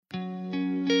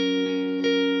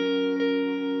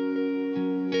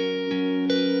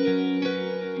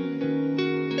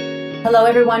Hello,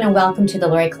 everyone, and welcome to the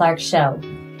Lori Clark Show.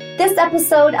 This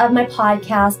episode of my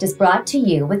podcast is brought to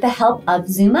you with the help of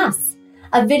Zoom Us,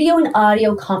 a video and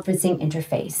audio conferencing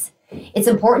interface. It's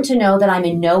important to know that I'm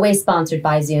in no way sponsored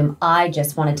by Zoom. I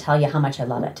just want to tell you how much I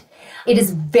love it. It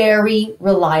is very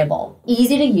reliable,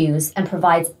 easy to use, and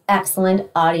provides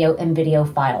excellent audio and video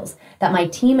files that my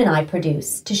team and I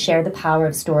produce to share the power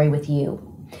of story with you.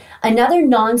 Another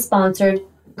non-sponsored,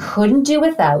 couldn't do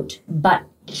without, but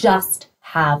just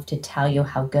have to tell you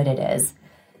how good it is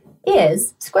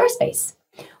Squarespace.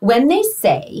 When they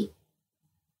say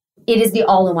it is the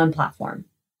all-in-one platform,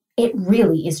 it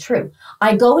really is true.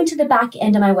 I go into the back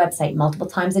end of my website multiple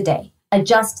times a day,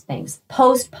 adjust things,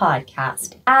 post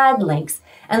podcast, add links,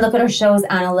 and look at our show's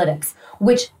analytics,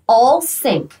 which all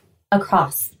sync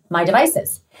across my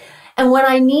devices. And when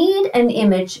I need an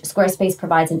image, Squarespace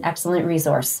provides an excellent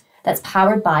resource that's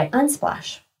powered by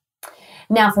Unsplash.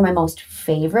 Now for my most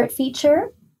favorite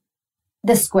feature,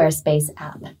 the Squarespace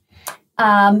app.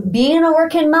 Being a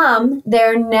working mom,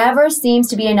 there never seems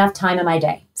to be enough time in my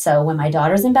day. So when my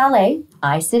daughter's in ballet,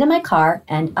 I sit in my car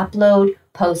and upload,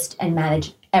 post, and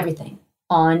manage everything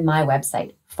on my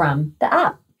website from the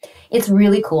app. It's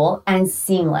really cool and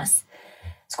seamless.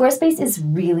 Squarespace is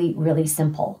really, really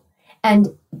simple and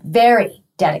very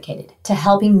dedicated to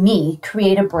helping me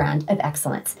create a brand of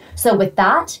excellence. So with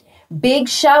that, big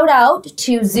shout out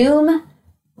to Zoom,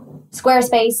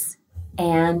 Squarespace,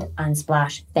 and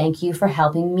Unsplash. Thank you for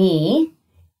helping me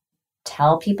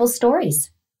tell people's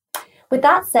stories. With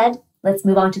that said, let's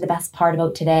move on to the best part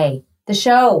about today, the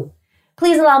show.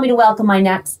 Please allow me to welcome my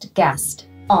next guest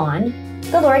on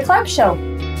The Lori Clark Show.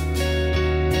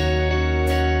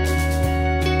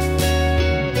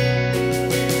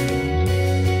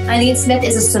 Eileen Smith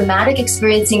is a somatic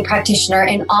experiencing practitioner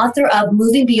and author of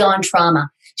Moving Beyond Trauma.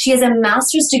 She has a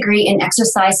master's degree in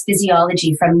exercise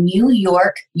physiology from New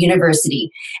York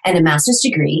University and a master's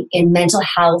degree in mental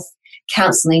health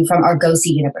counseling from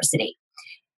Argosy University.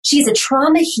 She's a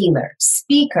trauma healer,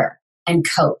 speaker, and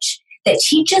coach that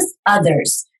teaches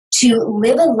others to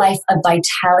live a life of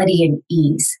vitality and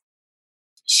ease.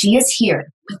 She is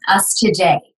here with us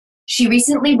today. She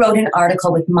recently wrote an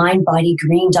article with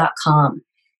mindbodygreen.com.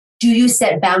 Do you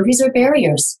set boundaries or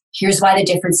barriers? Here's why the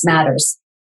difference matters.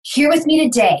 Here with me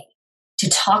today to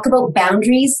talk about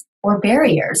boundaries or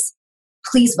barriers,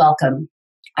 please welcome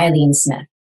Eileen Smith.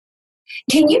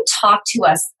 Can you talk to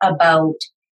us about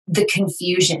the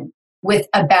confusion with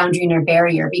a boundary or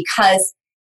barrier? Because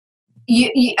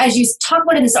you, as you talk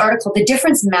about in this article, the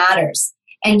difference matters.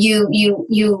 And you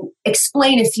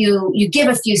explain you give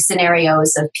a few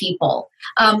scenarios of people.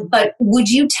 But would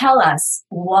you tell us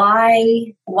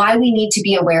why we need to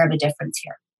be aware of a difference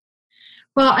here?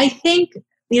 Well, I think,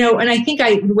 and I think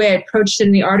the way I approached it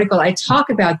in the article, I talk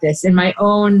about this in my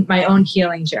own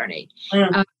healing journey.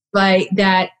 Like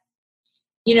that,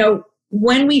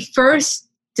 when we first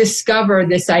discover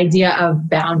this idea of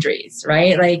boundaries,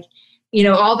 right? Like,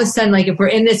 all of a sudden, like if we're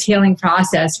in this healing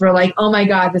process, we're like, oh my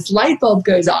God, this light bulb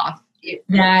goes off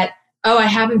that, oh, I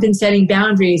haven't been setting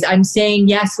boundaries. I'm saying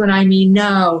yes when I mean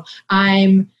no.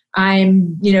 I'm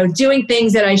doing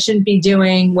things that I shouldn't be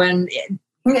doing when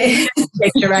right?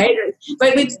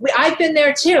 But I've been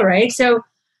there too, right? So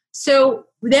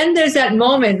then there's that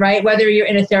moment, right? Whether you're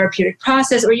in a therapeutic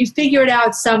process or you figure it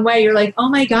out some way, you're like, oh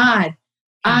my God,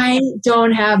 I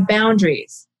don't have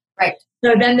boundaries. Right.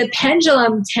 So then the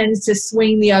pendulum tends to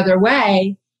swing the other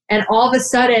way. And all of a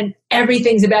sudden,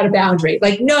 everything's about a boundary.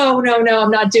 Like, no,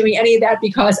 I'm not doing any of that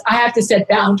because I have to set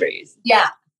boundaries. Yeah.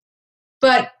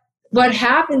 But what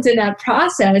happens in that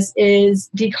process is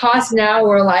because now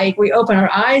we open our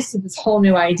eyes to this whole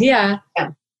new idea,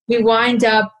 we wind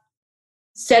up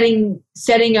setting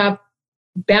up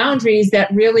boundaries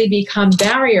that really become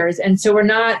barriers. And so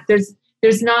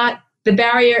there's not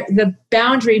the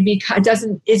boundary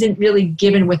isn't really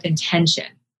given with intention.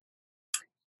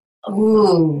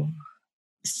 Ooh.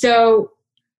 So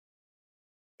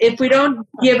if we don't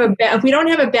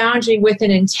have a boundary with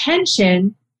an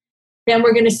intention, then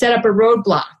we're going to set up a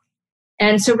roadblock.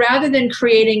 And so rather than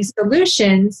creating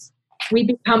solutions, we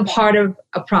become part of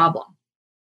a problem.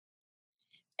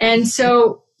 And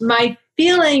so my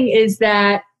feeling is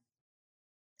that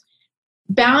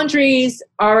boundaries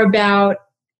are about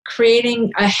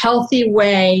creating a healthy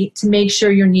way to make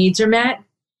sure your needs are met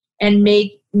and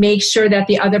make sure that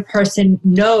the other person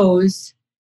knows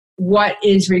what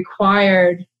is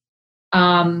required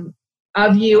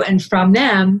of you and from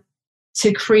them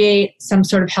to create some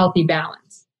sort of healthy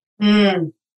balance.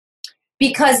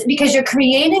 Because you're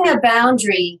creating a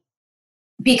boundary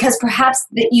because perhaps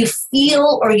that you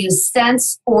feel or you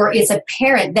sense or it's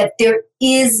apparent that there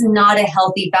is not a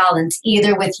healthy balance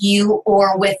either with you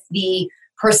or with the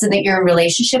person that you're in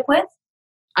relationship with?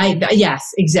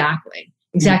 Yes, exactly.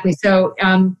 So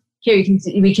here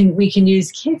we can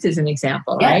use kids as an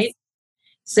example, yes. Right?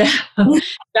 So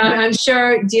I'm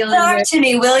sure dealing Talk with... to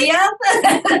me, will ya?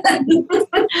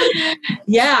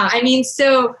 Yeah, I mean,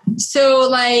 so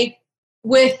like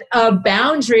with a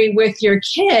boundary with your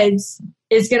kids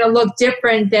is going to look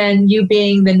different than you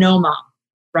being the no mom,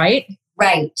 right?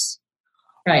 Right.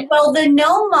 Right. Well, the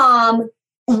no mom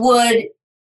would,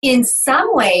 in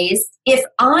some ways, if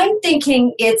I'm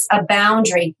thinking it's a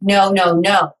boundary, no.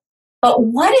 But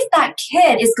what if that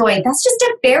kid is going, that's just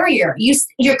a barrier.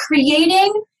 You're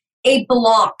creating a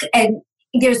block and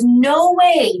there's no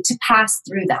way to pass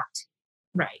through that.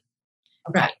 Right.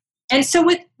 Okay. Right. And so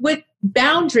with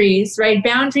boundaries, right?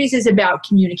 Boundaries is about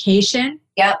communication.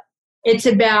 Yep. It's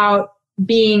about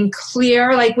being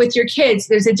clear. Like with your kids,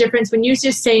 there's a difference when you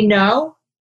just say no.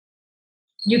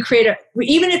 You create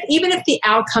even if the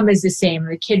outcome is the same,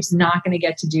 the kid's not going to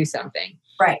get to do something.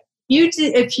 Right.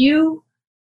 If you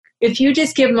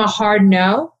just give them a hard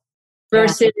no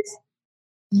versus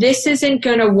this isn't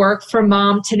going to work for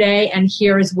mom today, and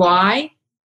here's why.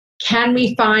 Can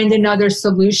we find another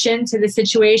solution to the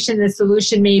situation? The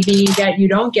solution may be that you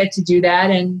don't get to do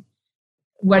that and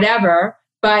whatever,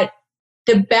 but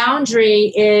the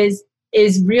boundary is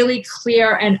really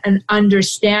clear and an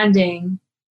understanding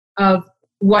of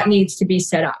what needs to be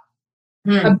set up.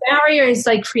 A barrier is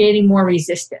like creating more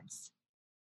resistance.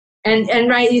 And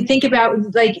right, you think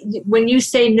about like when you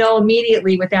say no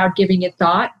immediately without giving it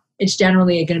thought, it's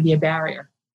generally going to be a barrier.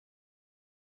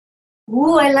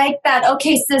 Ooh, I like that.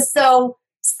 Okay, so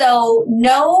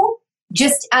no,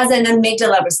 just as an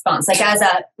amygdala response, like as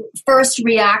a first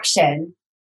reaction,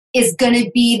 is going to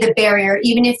be the barrier,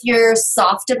 even if you're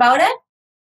soft about it?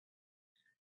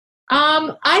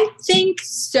 I think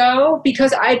so,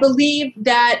 because I believe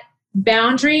that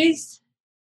boundaries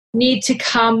need to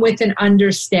come with an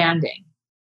understanding.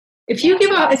 If you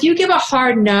give a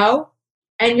hard no,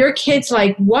 and your kid's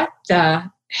like, "What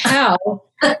the hell?"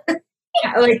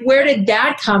 Like, where did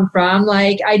that come from?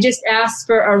 Like, I just asked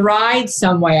for a ride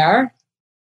somewhere,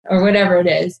 or whatever it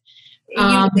is.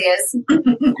 And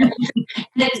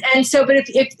so, but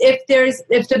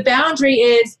if the boundary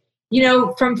is,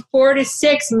 from 4 to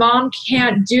 6, mom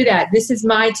can't do that. This is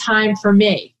my time for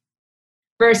me.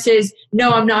 Versus,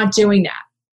 no, I'm not doing that.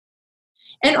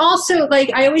 And also,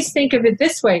 like, I always think of it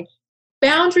this way: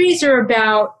 boundaries are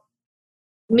about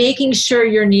making sure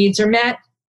your needs are met.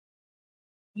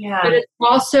 Yeah. But it's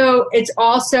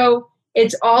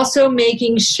also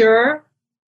making sure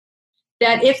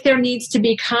that if there needs to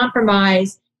be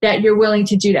compromise, that you're willing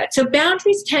to do that. So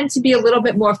boundaries tend to be a little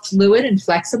bit more fluid and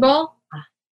flexible.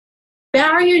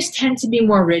 Barriers tend to be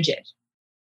more rigid.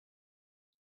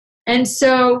 And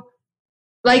so,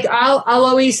 like, I'll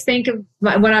always think of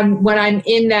when I'm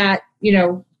in that,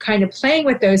 kind of playing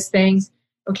with those things.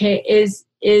 Okay,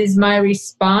 is my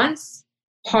response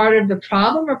part of the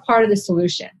problem or part of the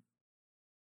solution?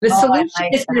 The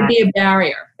solution is going to be a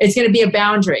barrier. It's going to be a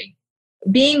boundary.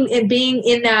 Being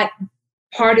in that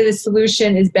part of the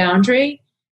solution is boundary.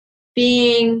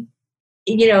 Being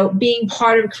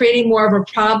part of creating more of a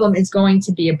problem is going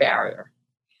to be a barrier.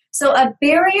 So a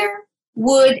barrier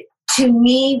would, to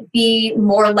me, be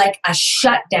more like a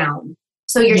shutdown.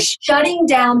 So you're shutting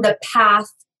down the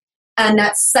path and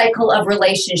that cycle of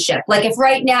relationship. Like if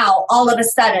right now, all of a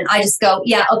sudden, I just go,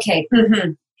 yeah, okay,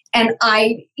 and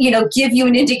I, give you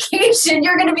an indication,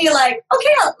 you're going to be like,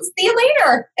 okay, I'll see you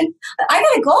later. I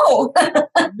got to go.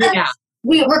 Yeah.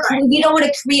 We don't want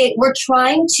to create, we're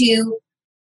trying to,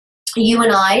 you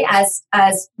and I,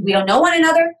 as we don't know one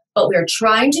another, but we're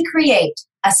trying to create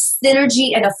a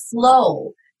synergy and a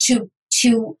flow to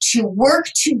work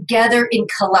together in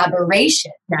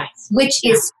collaboration, which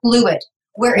is fluid.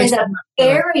 Whereas a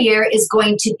barrier is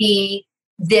going to be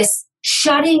this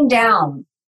shutting down,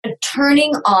 a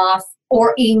turning off,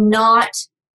 or a not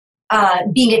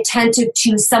being attentive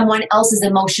to someone else's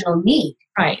emotional need.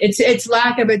 Right. It's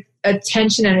lack of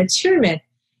attention and attunement.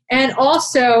 And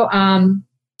also,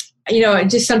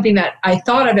 just something that I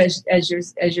thought of as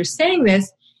you're saying this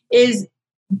is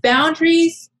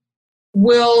boundaries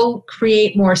will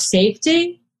create more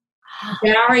safety.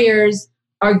 Barriers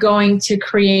are going to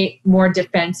create more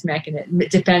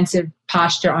defensive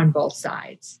posture on both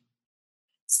sides.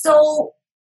 So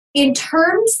in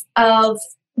terms of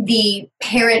the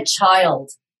parent-child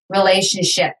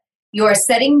relationship, you're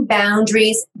setting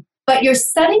boundaries, but you're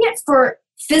setting it for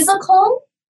physical,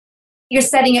 you're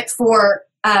setting it for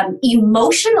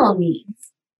emotional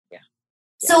needs.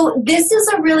 So this is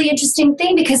a really interesting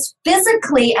thing because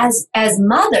physically, as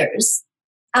mothers,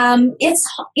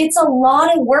 it's a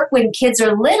lot of work when kids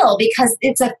are little because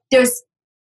it's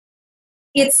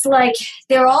like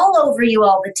they're all over you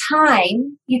all the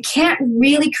time. You can't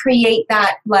really create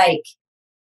that like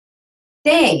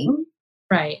thing,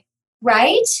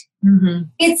 right? Mm-hmm.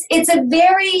 It's a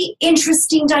very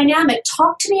interesting dynamic.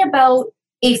 Talk to me about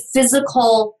a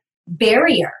physical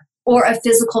barrier or a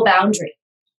physical boundary.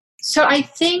 So I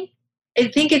think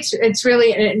it's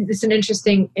really it's an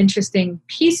interesting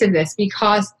piece of this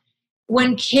because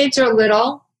when kids are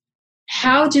little,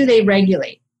 how do they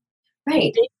regulate?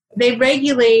 Right. They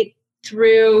regulate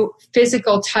through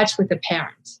physical touch with the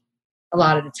parent a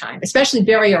lot of the time, especially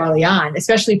very early on,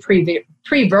 especially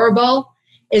pre-verbal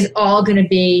is all going to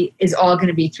be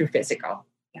through physical.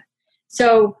 Yeah.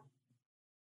 So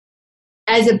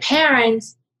as a parent,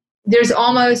 there's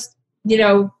almost,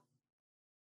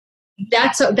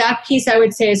 that piece I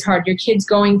would say is hard. Your kid's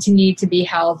going to need to be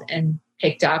held and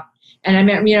picked up. And I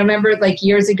remember like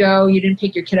years ago, you didn't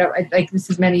pick your kid up. Like this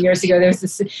is many years ago. There was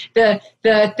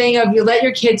the thing of you let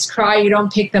your kids cry, you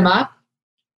don't pick them up.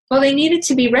 Well, they needed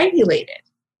to be regulated.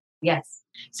 Yes.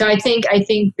 So I think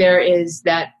there is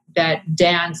that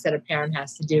dance that a parent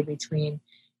has to do between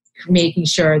making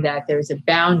sure that there's a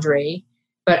boundary,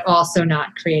 but also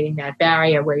not creating that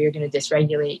barrier where you're going to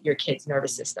dysregulate your kid's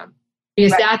nervous system.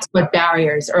 Because that's what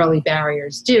early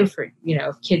barriers do for,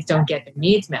 if kids don't get their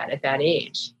needs met at that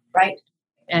age. Right.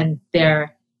 And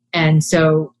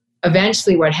so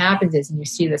eventually what happens is, and you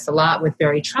see this a lot with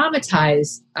very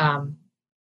traumatized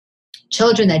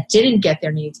children that didn't get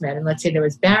their needs met, and let's say there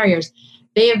was barriers,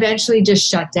 they eventually just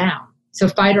shut down. So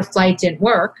fight or flight didn't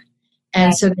work.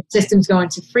 And so the systems go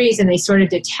into freeze and they sort of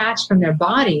detach from their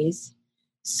bodies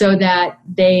so that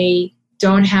they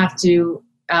don't have to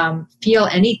feel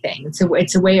anything.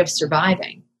 It's a way of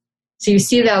surviving. So you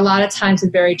see that a lot of times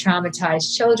with very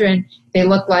traumatized children, they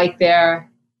look like they're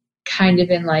kind of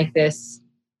in like this,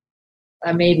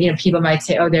 maybe people might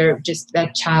say, oh,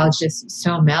 that child's just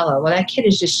so mellow. Well, that kid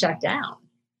is just shut down.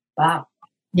 Wow.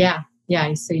 Yeah.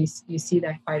 So you see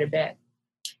that quite a bit.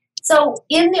 So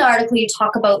in the article, you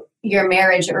talk about your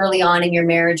marriage early on in your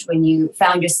marriage when you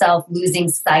found yourself losing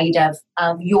sight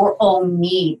of your own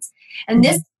needs. And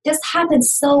this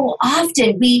happens so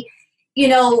often.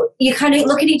 You kind of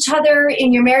look at each other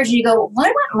in your marriage and you go, what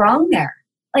went wrong there?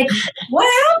 Like,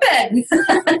 what happened?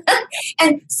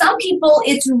 And some people,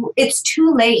 it's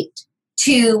too late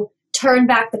to turn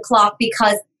back the clock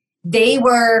because they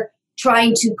were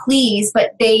trying to please,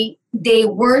 but they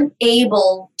weren't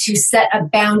able to set a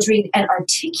boundary and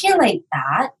articulate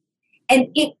that. And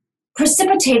it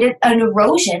precipitated an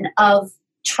erosion of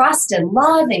trust and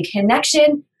love and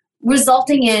connection,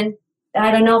 resulting in,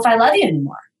 I don't know if I love you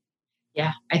anymore.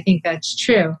 Yeah, I think that's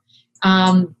true.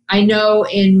 I know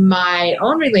in my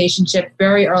own relationship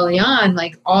very early on,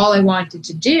 like all I wanted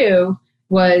to do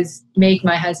was make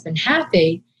my husband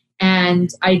happy. And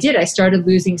I did. I started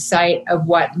losing sight of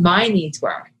what my needs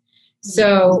were.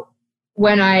 So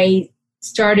when I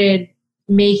started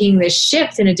making this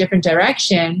shift in a different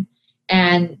direction,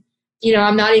 and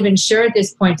I'm not even sure at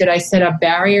this point that I set up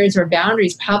barriers or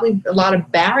boundaries, probably a lot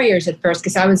of barriers at first,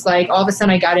 because I was like, all of a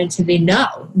sudden I got into the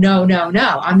no,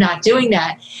 I'm not doing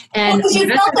that. And because you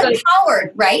felt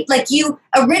empowered, right? Like you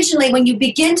originally, when you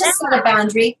begin to set a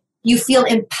boundary, you feel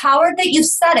empowered that you've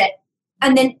set it.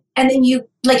 And then you,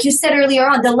 like you said earlier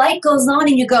on, the light goes on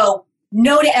and you go,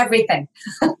 no to everything.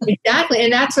 Exactly.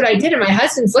 And that's what I did. And my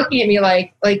husband's looking at me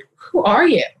like, who are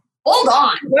you? Hold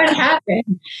on. What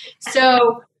happened?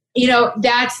 So,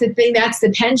 that's the thing. That's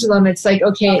the pendulum. It's like,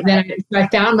 okay, then I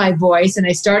found my voice and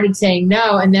I started saying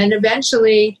no. And then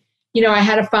eventually, I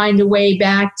had to find a way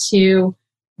back to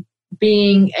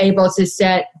being able to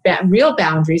set real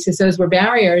boundaries, because those were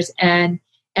barriers, and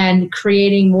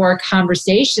creating more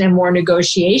conversation and more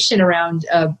negotiation around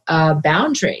a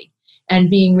boundary, and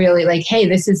being really like, hey,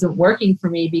 this isn't working for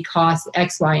me because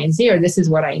X, Y, and Z, or this is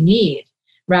what I need,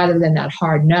 rather than that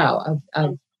hard no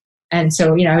and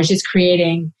so,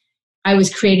 I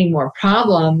was creating more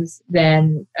problems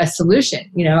than a solution,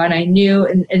 and I knew,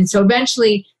 and so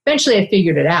eventually I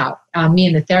figured it out. Me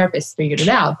and the therapist figured it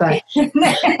out, but through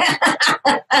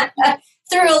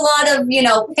a lot of,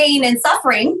 pain and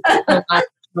suffering.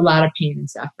 a lot of pain and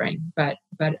suffering, but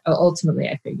ultimately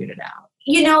I figured it out.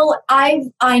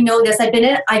 I know this. I've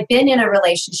been in a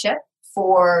relationship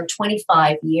for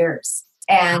 25 years,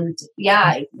 and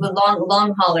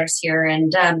long haulers here,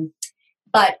 and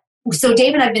but so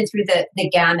Dave and I've been through the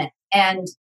gamut, and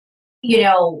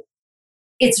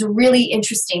it's really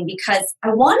interesting because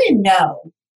I want to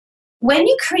know, when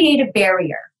you create a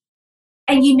barrier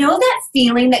And you know that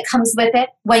feeling that comes with it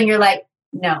when you're like,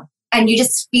 no. And you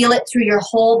just feel it through your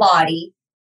whole body.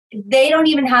 They don't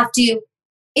even have to.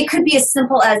 It could be as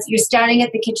simple as you're standing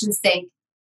at the kitchen sink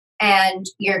and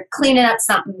you're cleaning up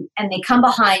something and they come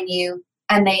behind you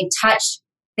and they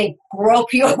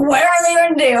grope you, whatever they're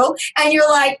going to do. And you're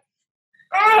like,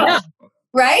 oh,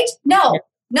 right?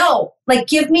 No. Like,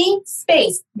 give me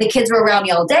space. The kids were around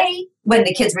me all day when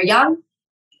the kids were young.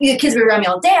 The kids were around me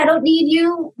all day. I don't need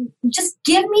you. Just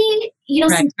give me,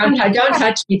 right. Don't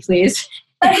touch me, please.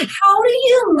 But how do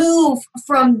you move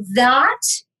from that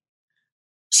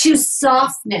to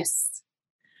softness?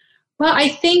 Well, I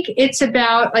think it's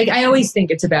about, like, I always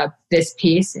think it's about this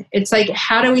piece. It's like,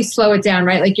 how do we slow it down,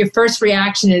 right? Like, your first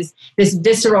reaction is this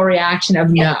visceral reaction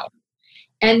of no.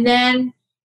 And then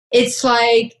it's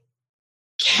like,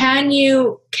 can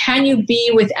you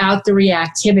be without the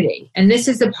reactivity? And this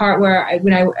is the part where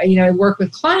when I work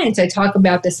with clients, I talk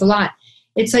about this a lot.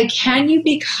 It's like, can you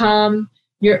become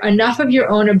enough of your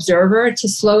own observer to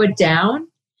slow it down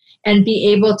and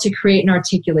be able to create an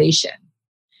articulation?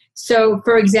 So,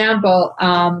 for example,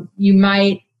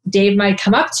 Dave might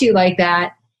come up to you like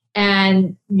that,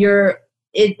 and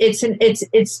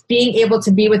it's being able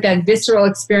to be with that visceral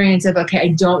experience of, okay, I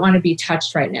don't want to be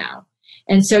touched right now.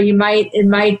 And so it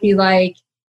might be like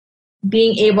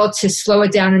being able to slow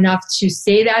it down enough to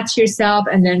say that to yourself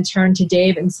and then turn to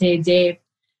Dave and say, Dave,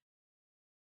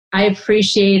 I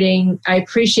appreciate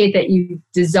that you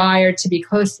desire to be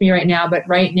close to me right now, but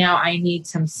right now I need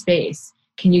some space.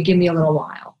 Can you give me a little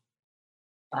while?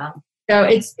 Wow. So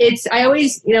I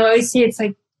always say, it's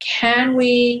like, can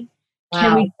we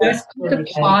just put the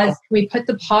pause? Can we put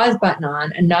the pause button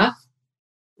on enough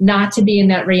not to be in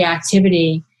that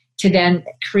reactivity to then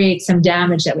create some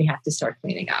damage that we have to start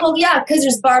cleaning up? Well, yeah, because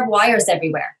there's barbed wires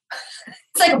everywhere.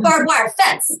 It's like a barbed wire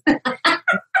fence.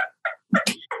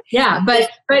 Yeah, but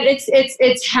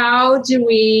it's how do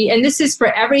we, and this is for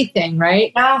everything,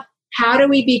 right? Yeah. How do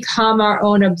we become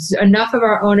enough of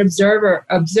our own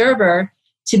observer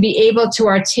to be able to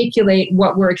articulate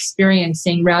what we're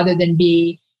experiencing rather than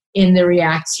be in the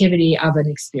reactivity of an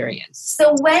experience?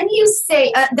 So when you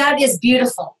say, that is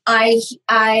beautiful. I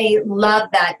love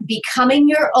that. Becoming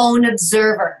your own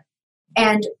observer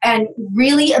and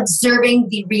really observing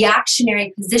the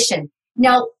reactionary position.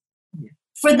 Now,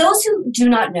 for those who do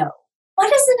not know,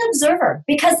 what is an observer?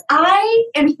 Because I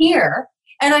am here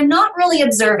and I'm not really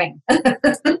observing. So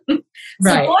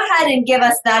right. Go ahead and give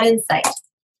us that insight.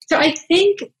 So I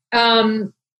think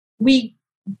we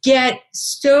get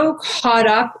so caught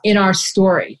up in our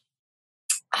story,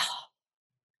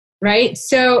 right?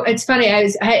 So it's funny.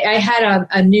 I had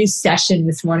a new session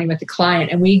this morning with a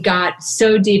client, and we got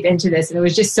so deep into this, and it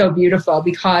was just so beautiful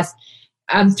because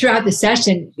throughout the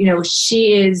session,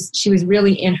 she was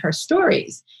really in her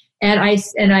stories, and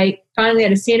I finally had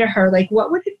to say to her, like,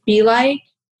 what would it be like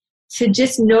to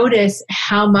just notice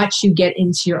how much you get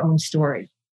into your own story?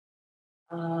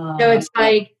 So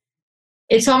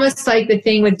it's almost like the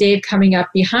thing with Dave coming up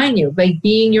behind you, like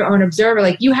being your own observer.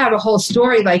 Like, you have a whole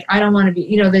story. Like, I don't want to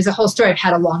be, there's a whole story. I've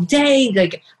had a long day.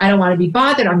 Like, I don't want to be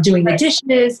bothered. I'm doing the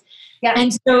dishes. Yeah.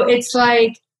 And so it's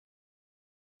like,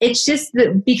 it's just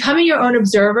becoming your own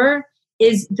observer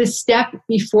is the step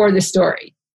before the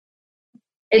story.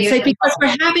 It's like, because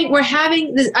we're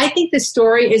having this, I think the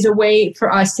story is a way for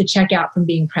us to check out from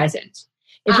being present.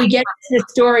 If we get into the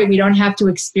story, we don't have to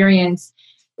experience,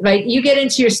 like, you get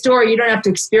into your story, you don't have to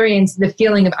experience the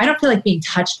feeling of, I don't feel like being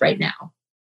touched right now.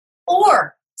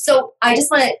 So I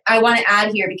want to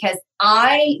add here, because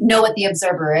I know what the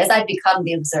observer is. I've become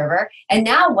the observer. And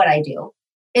now what I do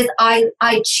is I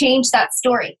change that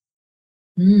story.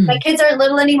 My kids aren't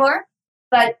little anymore,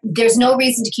 but there's no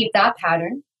reason to keep that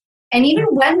pattern. And even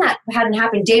when that hadn't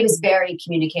happened, Dave is very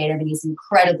communicative and he's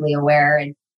incredibly aware.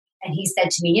 And he said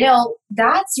to me,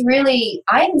 that's really,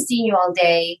 I haven't seen you all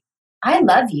day. I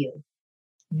love you.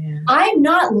 Yeah. I'm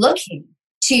not looking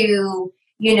to,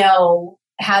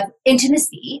 have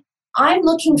intimacy. I'm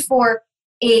looking for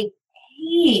hey,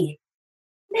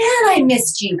 man, I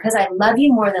missed you because I love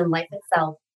you more than life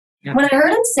itself. Yeah. When I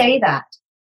heard him say that,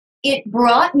 it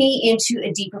brought me into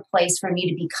a deeper place for me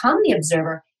to become the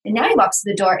observer. And now he walks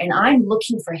to the door and I'm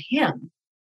looking for him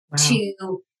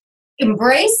to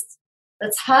embrace.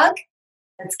 Let's hug.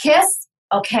 Let's kiss.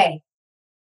 Okay.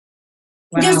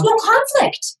 Wow. There's no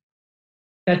conflict.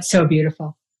 That's so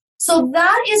beautiful. So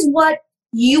that is what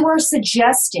you are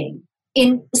suggesting.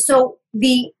 So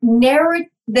the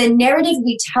narrative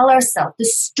we tell ourselves, the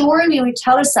story we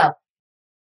tell ourselves,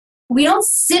 we don't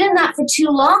sit in that for too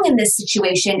long in this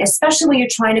situation, especially when you're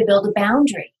trying to build a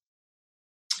boundary.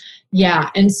 Yeah.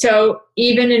 And so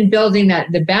even in building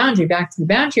the boundary, back to the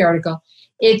boundary article,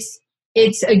 it's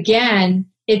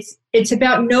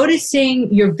about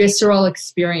noticing your visceral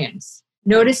experience,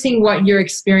 noticing what you're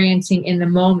experiencing in the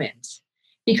moment,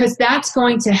 because that's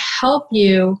going to help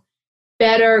you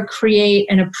better create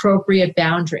an appropriate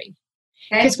boundary.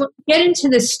 Because when we get into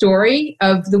the story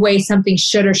of the way something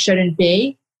should or shouldn't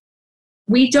be,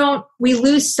 we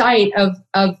lose sight of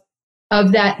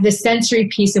that, the sensory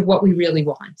piece of what we really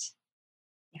want.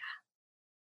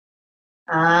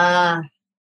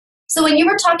 So when you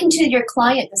were talking to your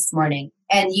client this morning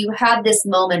and you had this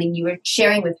moment and you were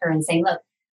sharing with her and saying, look,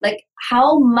 like,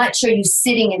 how much are you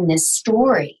sitting in this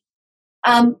story?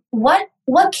 What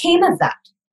came of that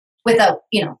without,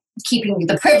 keeping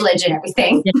the privilege and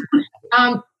everything?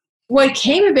 Yeah. What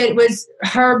came of it was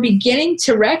her beginning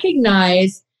to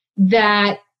recognize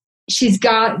that she's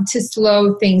got to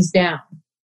slow things down.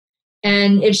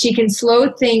 And if she can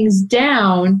slow things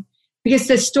down, because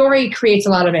the story creates a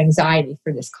lot of anxiety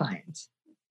for this client.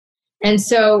 And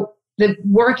so the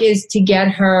work is to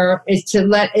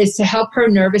help her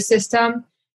nervous system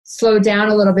slow down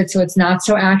a little bit so it's not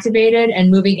so activated and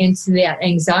moving into that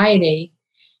anxiety.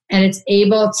 And it's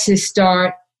able to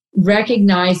start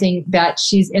recognizing that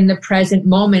she's in the present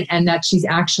moment and that she's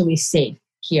actually safe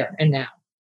here and now.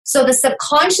 So the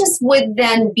subconscious would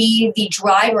then be the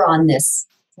driver on this,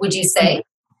 would you say?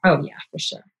 Oh, yeah, for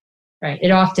sure. Right.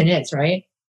 It often is, right?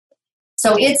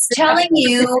 So it's telling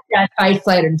you... that fight,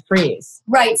 flight, and freeze.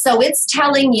 Right. So it's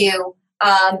telling you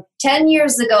 10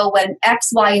 years ago when X,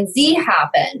 Y, and Z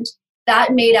happened,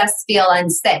 that made us feel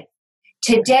unsafe.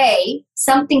 Today,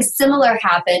 something similar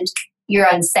happened, you're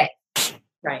unsafe.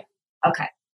 Right. Okay.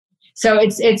 So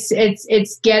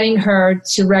it's getting her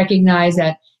to recognize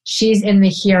that she's in the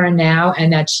here and now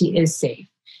and that she is safe.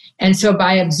 And so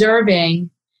by observing,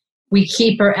 we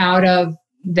keep her out of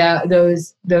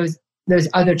those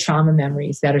other trauma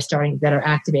memories that are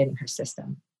activating her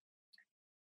system.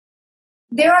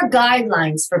 There are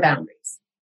guidelines for boundaries.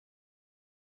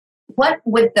 What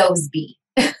would those be?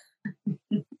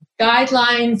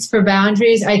 Guidelines for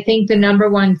boundaries, I think the number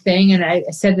one thing, and I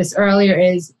said this earlier,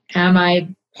 is, am I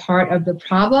part of the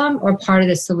problem or part of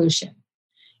the solution?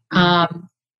 A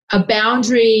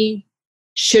boundary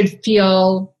should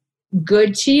feel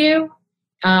good to you.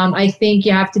 I think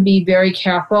you have to be very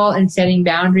careful in setting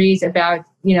boundaries about,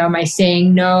 am I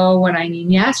saying no when I mean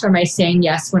yes, or am I saying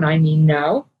yes when I mean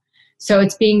no? So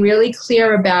it's being really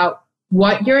clear about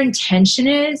what your intention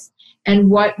is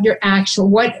and what your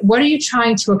what are you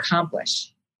trying to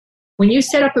accomplish? When you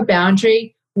set up a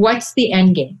boundary, what's the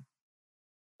end game?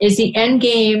 Is the end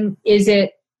game, is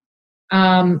it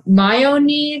my own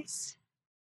needs,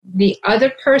 the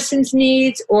other person's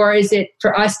needs, or is it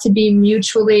for us to be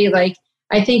mutually, like,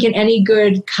 I think in any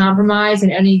good compromise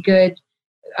and any good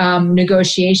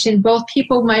negotiation, both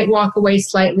people might walk away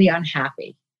slightly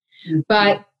unhappy. Mm-hmm.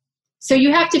 But so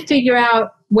you have to figure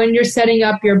out, when you're setting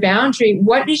up your boundary,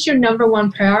 what is your number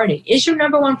one priority? Is your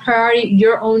number one priority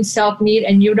your own self-need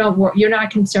and you're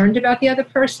not concerned about the other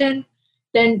person?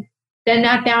 Then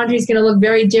that boundary is going to look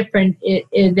very different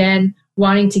than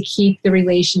wanting to keep the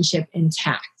relationship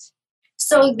intact.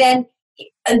 So then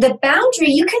the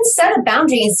boundary, you can set a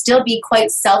boundary and still be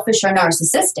quite selfish or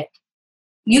narcissistic.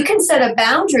 You can set a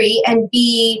boundary and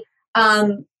be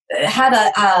have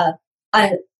a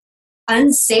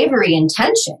unsavory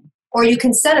intention, or you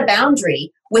can set a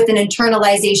boundary with an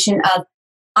internalization of,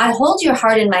 I hold your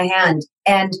heart in my hand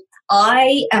and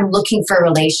I am looking for a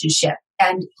relationship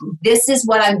and this is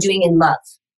what I'm doing in love.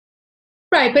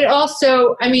 Right, but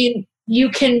also, I mean, you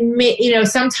can,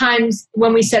 sometimes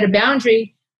when we set a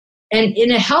boundary, and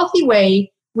in a healthy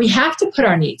way, we have to put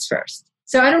our needs first.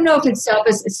 So I don't know if it's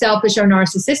selfish or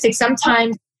narcissistic.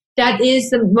 Sometimes that is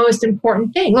the most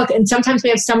important thing. Look, and sometimes we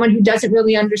have someone who doesn't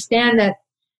really understand that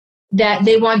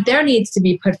they want their needs to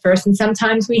be put first, and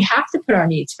sometimes we have to put our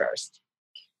needs first.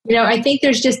 I think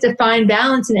there's just a fine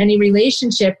balance in any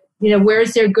relationship.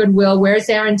 Where's their goodwill? Where's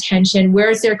their intention?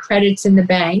 Where's their credits in the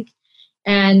bank?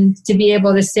 And to be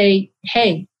able to say,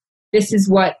 hey, this is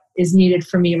what is needed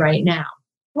for me right now.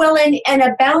 Well, and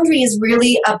a boundary is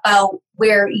really about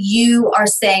where you are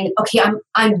saying, okay,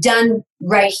 I'm done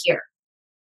right here.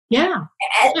 Yeah.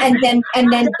 And then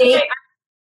they...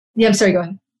 Yeah, I'm sorry, go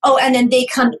ahead. Oh, and then they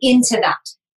come into that.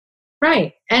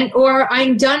 Right. Or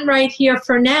I'm done right here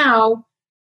for now.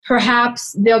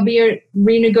 Perhaps there'll be a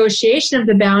renegotiation of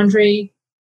the boundary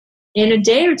in a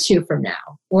day or two from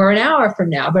now, or an hour from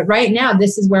now. But right now,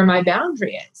 this is where my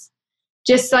boundary is.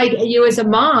 Just like you as a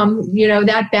mom,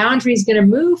 that boundary is going to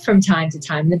move from time to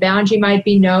time. The boundary might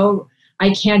be, no,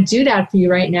 I can't do that for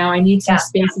you right now. I need some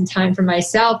space and time for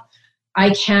myself.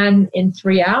 I can in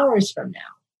 3 hours from now.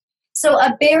 So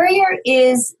a barrier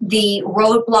is the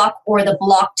roadblock or the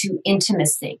block to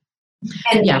intimacy.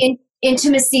 And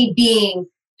intimacy being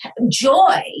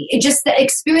joy, just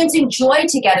experiencing joy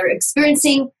together,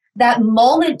 experiencing that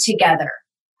moment together.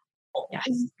 Yes,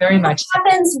 very much.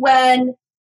 What happens when,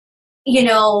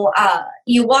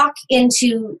 you walk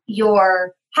into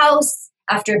your house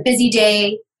after a busy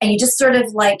day and you just sort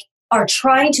of like are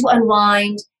trying to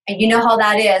unwind, and you know how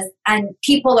that is, and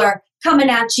people are coming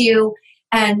at you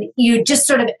and you just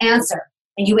sort of answer,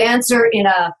 and you answer in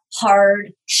a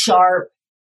hard, sharp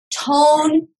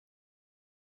tone.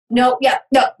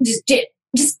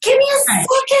 Just give me a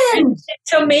second.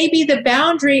 So maybe the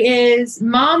boundary is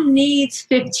mom needs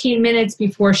 15 minutes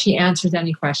before she answers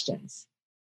any questions.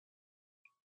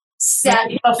 Set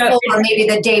before, maybe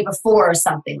the day before or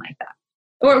something like that.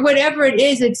 Or whatever it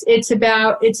is, it's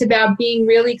about being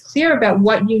really clear about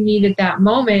what you need at that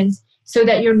moment so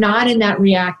that you're not in that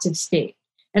reactive state.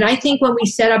 And I think when we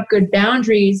set up good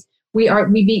boundaries, we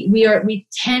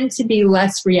tend to be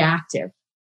less reactive,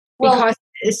 because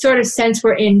it's sort of sense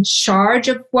we're in charge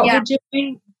of what we're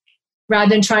doing rather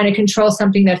than trying to control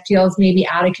something that feels maybe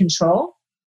out of control.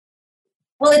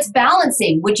 Well, it's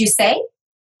balancing, would you say?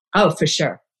 Oh, for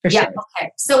sure. Sure.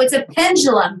 Okay. So it's a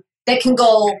pendulum that can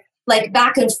go like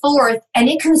back and forth, and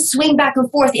it can swing back and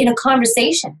forth in a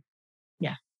conversation.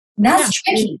 Yeah. That's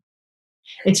tricky.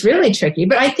 It's really tricky,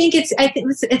 but I think it's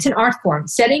an art form.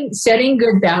 Setting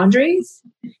good boundaries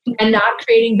and not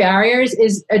creating barriers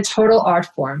is a total art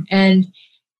form. And,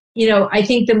 I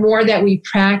think the more that we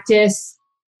practice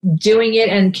doing it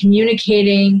and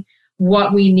communicating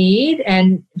what we need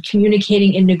and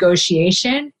communicating in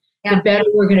negotiation, the better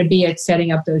we're going to be at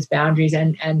setting up those boundaries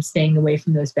and staying away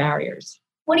from those barriers.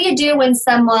 What do you do when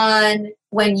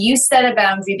you set a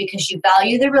boundary because you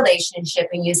value the relationship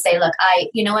and you say, look, I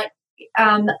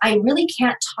really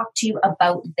can't talk to you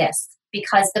about this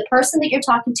because the person that you're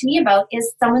talking to me about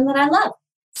is someone that I love.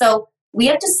 So we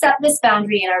have to set this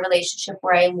boundary in our relationship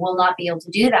where I will not be able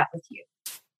to do that with you.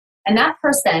 And that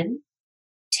person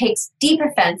takes deep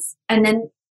offense, and then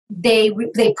they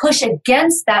push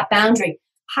against that boundary.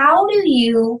 How do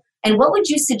you, and what would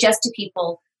you suggest to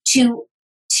people to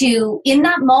in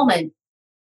that moment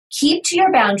keep to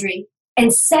your boundary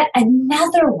and set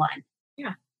another one?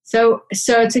 Yeah. So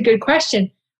it's a good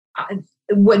question.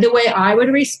 The way I would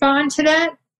respond to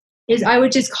that is I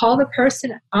would just call the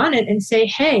person on it and say,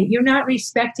 hey, you're not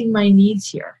respecting my needs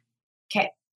here.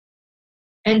 Okay.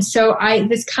 And so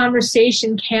this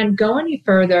conversation can't go any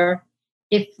further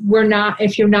if you're not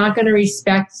going to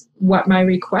respect what my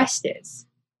request is.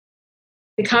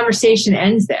 The conversation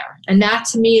ends there. And that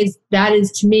to me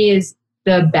is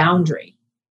the boundary.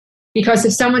 Because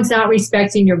if someone's not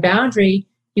respecting your boundary,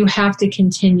 you have to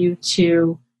continue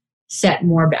to set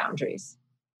more boundaries.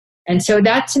 And so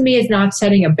that to me is not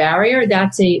setting a barrier.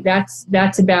 That's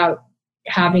about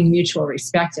having mutual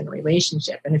respect in a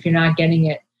relationship. And if you're not getting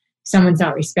it, someone's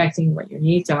not respecting what your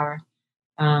needs are,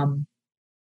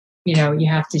 you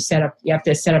have to set up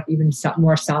even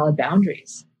more solid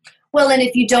boundaries. Well, and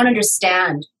if you don't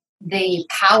understand the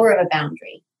power of a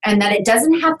boundary, and that it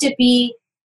doesn't have to be,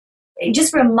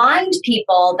 just remind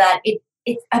people that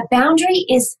a boundary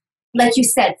is, like you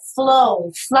said,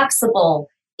 flow, flexible.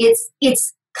 It's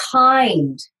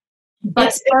kind,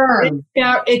 but firm.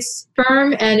 It's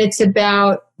firm, and it's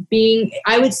about being,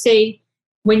 I would say,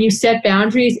 when you set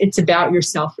boundaries, it's about your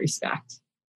self-respect.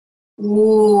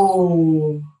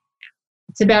 Ooh.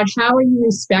 It's about how are you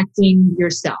respecting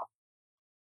yourself.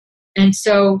 And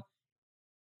so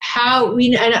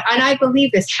and I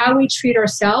believe this, how we treat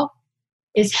ourselves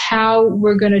is how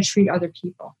we're going to treat other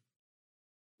people.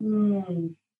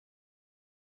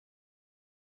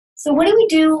 So what do we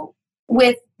do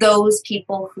with those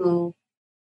people who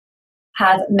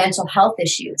have mental health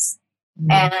issues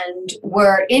and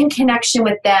we're in connection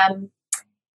with them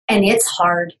and it's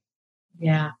hard?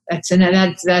 Yeah, that's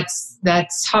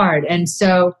hard. And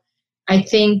so I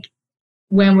think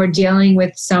when we're dealing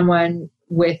with someone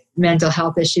with mental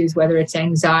health issues, whether it's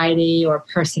anxiety or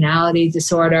personality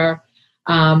disorder,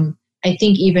 I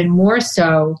think even more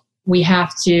so, we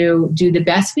have to do the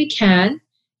best we can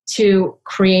to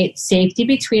create safety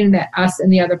between us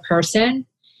and the other person,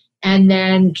 and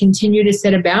then continue to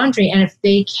set a boundary. And if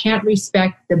they can't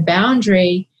respect the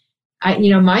boundary,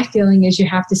 my feeling is you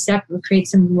have to create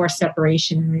some more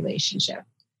separation in relationship.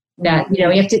 That,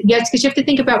 because you have to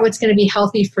think about what's going to be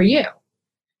healthy for you.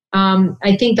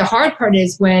 I think the hard part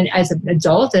is when, as an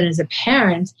adult and as a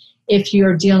parent, if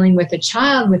you're dealing with a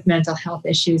child with mental health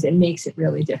issues, it makes it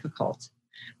really difficult.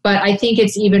 But I think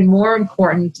it's even more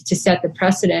important to set the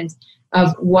precedent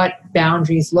of what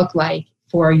boundaries look like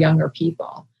for younger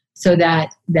people, so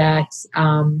that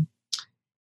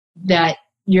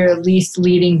you're at least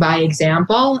leading by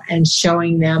example and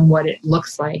showing them what it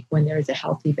looks like when there's a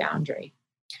healthy boundary.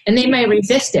 And they might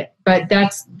resist it, but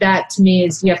that to me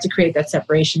is, you have to create that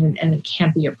separation, and it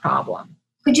can't be a problem.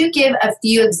 Could you give a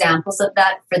few examples of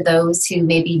that for those who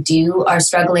maybe are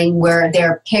struggling, where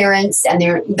they're parents and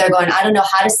they're going, I don't know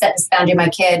how to set this boundary with my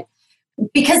kid?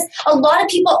 Because a lot of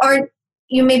people aren't,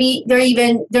 maybe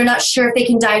they're not sure if they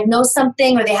can diagnose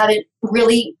something, or they haven't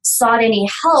really sought any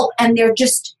help, and they're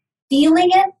just feeling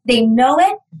it, they know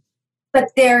it, but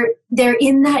they're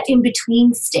in that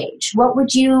in-between stage. What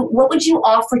would you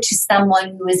offer to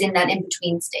someone who is in that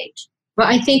in-between stage? Well,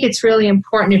 I think it's really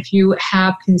important, if you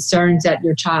have concerns that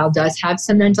your child does have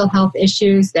some mental health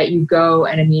issues, that you go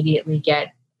and immediately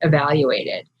get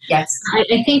evaluated. Yes.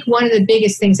 I think one of the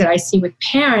biggest things that I see with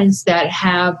parents that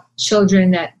have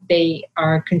children that they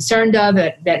are concerned of,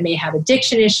 that may have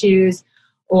addiction issues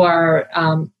or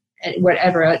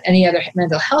whatever, any other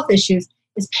mental health issues,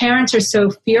 is parents are so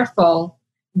fearful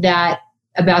about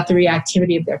the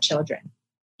reactivity of their children.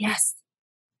 Yes.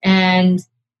 And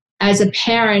as a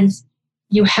parent,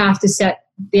 they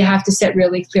have to set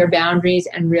really clear boundaries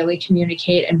and really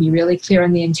communicate and be really clear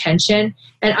on the intention.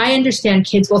 And I understand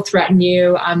kids will threaten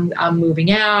you. I'm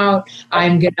moving out.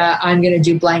 I'm gonna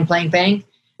do blank, blank, blank.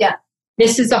 Yeah.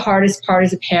 This is the hardest part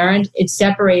as a parent. It's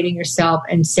separating yourself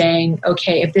and saying,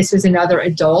 okay, if this was another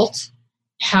adult,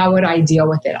 how would I deal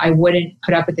with it? I wouldn't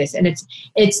put up with this. And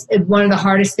it's one of the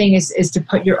hardest things is to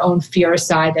put your own fear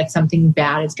aside that something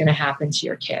bad is going to happen to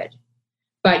your kid.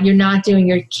 But you're not doing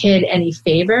your kid any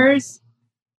favors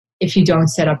if you don't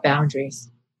set up boundaries.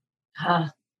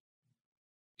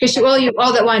 Because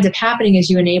all that winds up happening is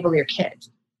you enable your kid.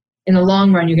 In the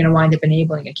long run, you're going to wind up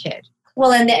enabling a kid.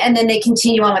 Well, and then they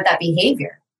continue on with that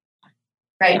behavior,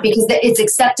 right? Yeah. Because it's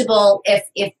acceptable if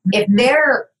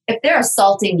they're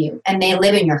assaulting you and they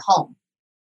live in your home,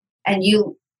 and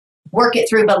you work it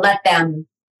through, but let them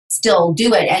still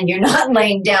do it, and you're not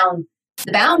laying down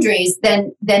the boundaries,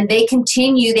 then they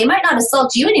continue. They might not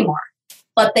assault you anymore,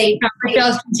 but they'll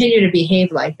continue to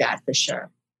behave like that for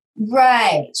sure.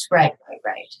 Right.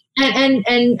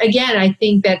 And again, I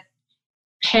think that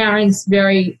parents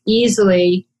very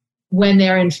easily, when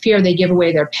they're in fear, they give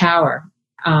away their power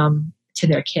to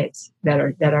their kids that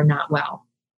are not well.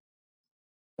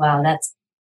 Wow, that's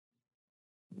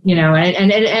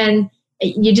and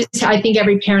you just, I think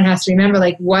every parent has to remember,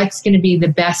 like, what's going to be the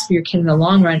best for your kid in the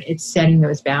long run. It's setting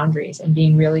those boundaries and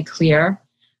being really clear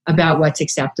about what's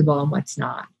acceptable and what's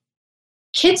not.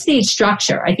 Kids need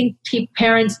structure. I think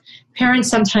parents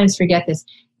sometimes forget this.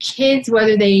 Kids,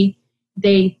 whether they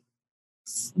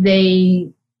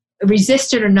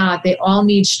resist it or not, they all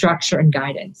need structure and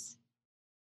guidance.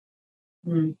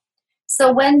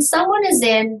 So when someone is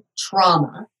in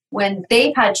trauma, when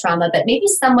they've had trauma, but maybe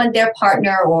someone, their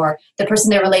partner or the person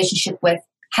they're relationship with,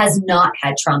 has not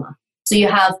had trauma. So you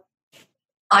have,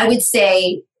 I would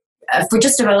say, for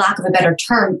just a lack of a better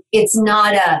term, it's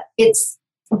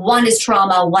one is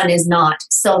trauma, one is not.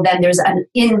 So then there's an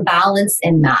imbalance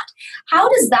in that. How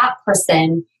does that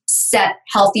person set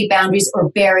healthy boundaries or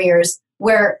barriers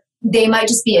where they might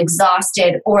just be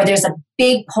exhausted, or there's a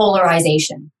big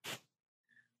polarization?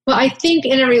 Well, I think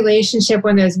in a relationship,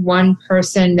 when there's one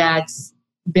person that's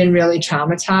been really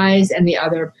traumatized and the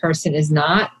other person is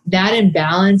not, that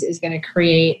imbalance is going to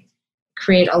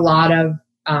create a lot of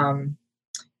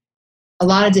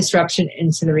disruption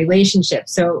into the relationship.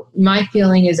 So my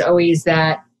feeling is always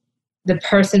that the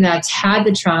person that's had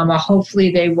the trauma,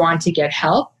 hopefully they want to get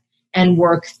help and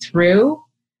work through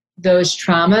those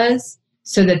traumas,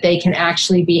 so that they can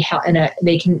actually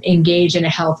they can engage in a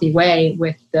healthy way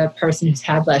with the person who's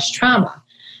had less trauma.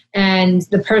 And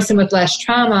the person with less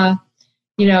trauma,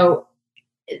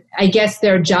 I guess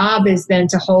their job is then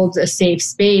to hold a safe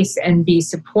space and be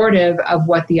supportive of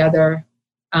what the other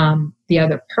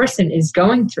person is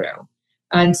going through.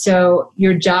 And so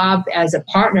your job as a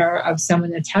partner of someone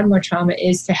that's had more trauma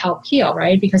is to help heal,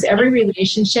 right? Because every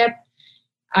relationship,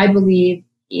 I believe,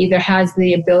 either has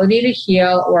the ability to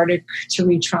heal or to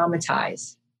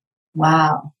re-traumatize.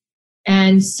 Wow.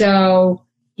 And so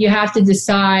you have to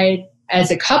decide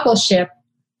as a coupleship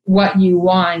what you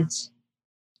want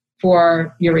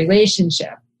for your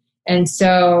relationship. And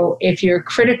so if you're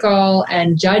critical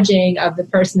and judging of the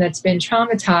person that's been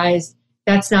traumatized,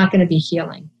 that's not going to be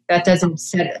healing. That doesn't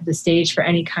set the stage for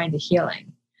any kind of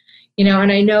healing.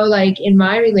 And I know, like, in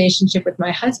my relationship with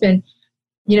my husband,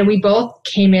 we both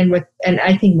came in with, and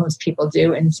I think most people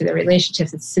do into their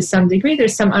relationships, it's to some degree,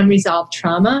 there's some unresolved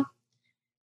trauma.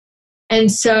 And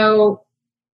so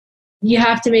you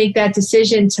have to make that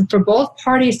decision for both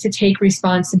parties to take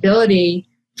responsibility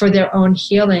for their own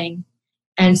healing,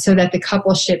 and so that the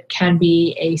coupleship can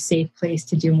be a safe place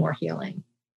to do more healing.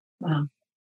 Wow.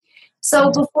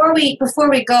 So before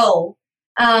we go,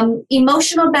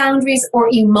 emotional boundaries or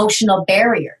emotional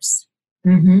barriers.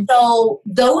 Mm-hmm. So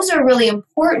those are really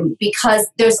important, because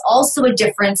there's also a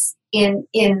difference in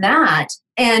that.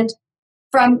 And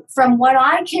from what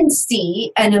I can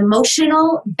see, an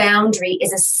emotional boundary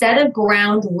is a set of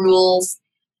ground rules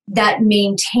that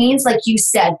maintains, like you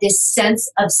said, this sense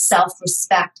of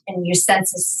self-respect and your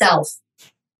sense of self.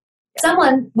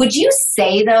 Would you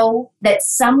say, though, that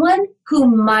someone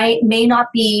who may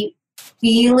not be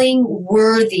feeling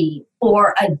worthy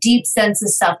or a deep sense of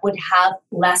self would have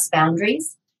less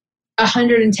boundaries?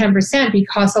 110%,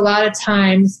 because a lot of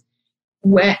times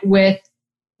when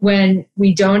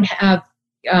we don't have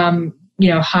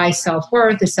high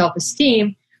self-worth or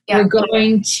self-esteem, we're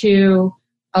going to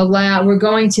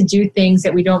do things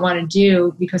that we don't want to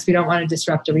do because we don't want to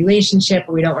disrupt a relationship,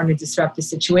 or we don't want to disrupt a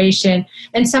situation.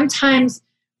 And sometimes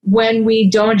when we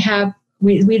don't have,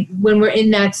 when we're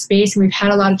in that space and we've had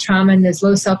a lot of trauma and there's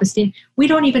low self-esteem, we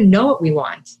don't even know what we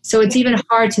want. So it's even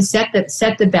hard to set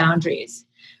the boundaries.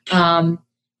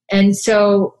 And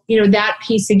so, that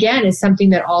piece again is something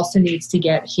that also needs to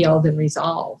get healed and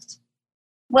resolved.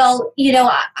 Well,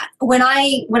 when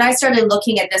I started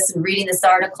looking at this and reading this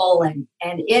article, and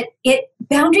it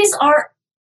boundaries are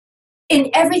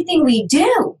in everything we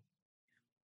do.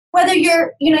 Whether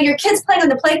your kid's playing on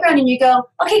the playground and you go,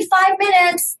 okay, 5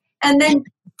 minutes, and then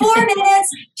 4 minutes,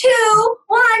 2,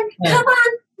 1, come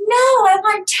on, no, I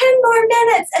want 10 more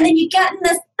minutes, and then you get in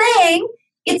this thing,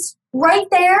 it's right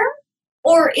there,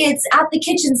 or it's at the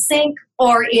kitchen sink,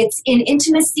 or it's in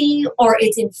intimacy, or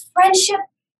it's in friendship.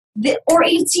 Or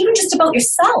it's even just about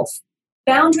yourself.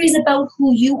 Boundaries about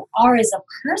who you are as a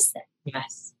person.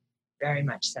 Yes, very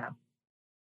much so.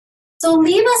 So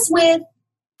leave us with,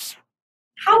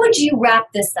 how would you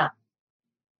wrap this up?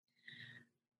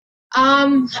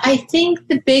 I think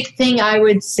the big thing I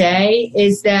would say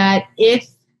is that if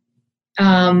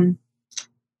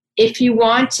you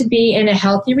want to be in a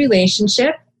healthy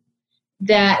relationship,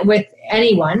 that with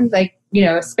anyone, like,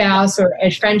 a spouse or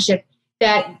a friendship,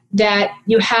 that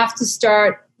you have to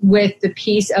start with the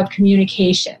piece of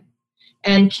communication.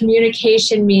 And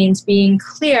communication means being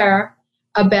clear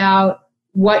about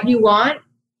what you want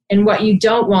and what you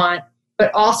don't want,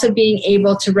 but also being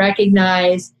able to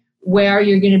recognize where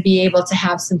you're going to be able to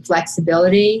have some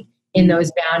flexibility in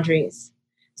those boundaries.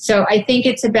 So I think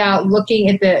it's about looking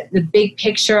at the big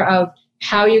picture of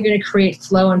how you're going to create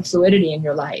flow and fluidity in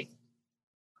your life.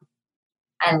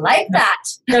 I like that.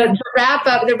 So the wrap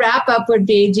up would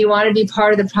be, do you want to be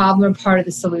part of the problem or part of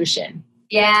the solution?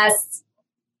 Yes.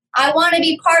 I want to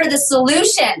be part of the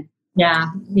solution.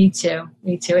 Yeah, me too.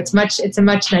 It's a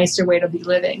much nicer way to be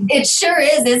living. It sure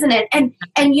is, isn't it? And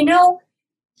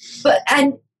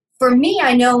for me,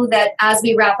 I know that as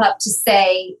we wrap up, to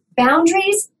say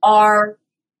boundaries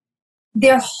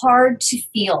they're hard to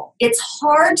feel. It's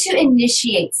hard to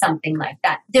initiate something like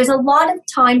that. There's a lot of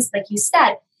times, like you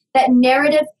said, that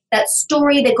narrative, that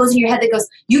story that goes in your head that goes,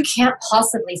 you can't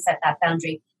possibly set that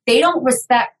boundary. They don't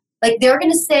respect, like they're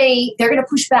going to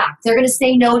push back. They're going to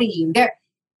say no to you.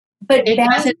 But it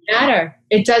doesn't matter.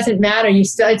 It doesn't matter.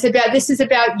 This is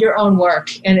about your own work.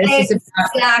 And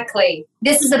exactly.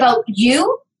 This is about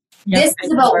you. Yep, this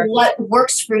is about what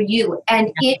works for you.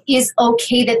 And it is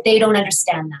okay that they don't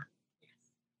understand that.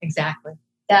 Exactly.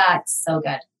 That's so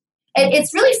good. And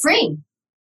it's really freeing.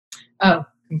 Oh,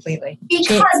 completely.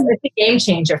 Because it's a game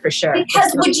changer for sure.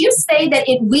 Because would you say that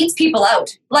it weeds people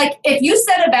out? Like if you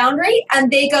set a boundary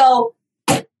and they go,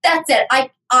 that's it, I'm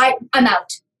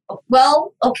out.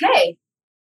 Well, okay.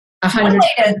 100%.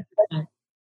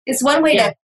 It's one way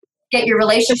to get your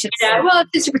relationship. Well,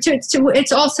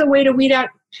 it's also a way to weed out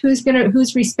who's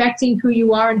respecting who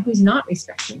you are and who's not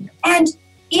respecting you. And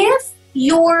if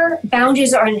your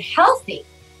boundaries are unhealthy,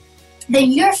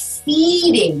 then you're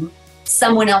feeding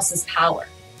someone else's power.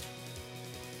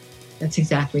 That's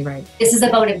exactly right. This is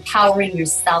about empowering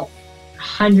yourself.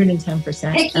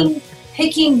 110%.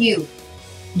 Picking you.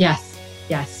 Yes,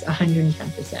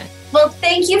 110%. Well,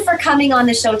 thank you for coming on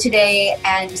the show today,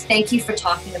 and thank you for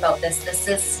talking about this. This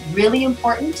is really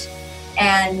important,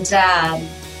 and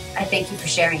I thank you for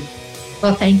sharing.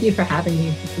 Well, thank you for having me.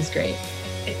 This is great.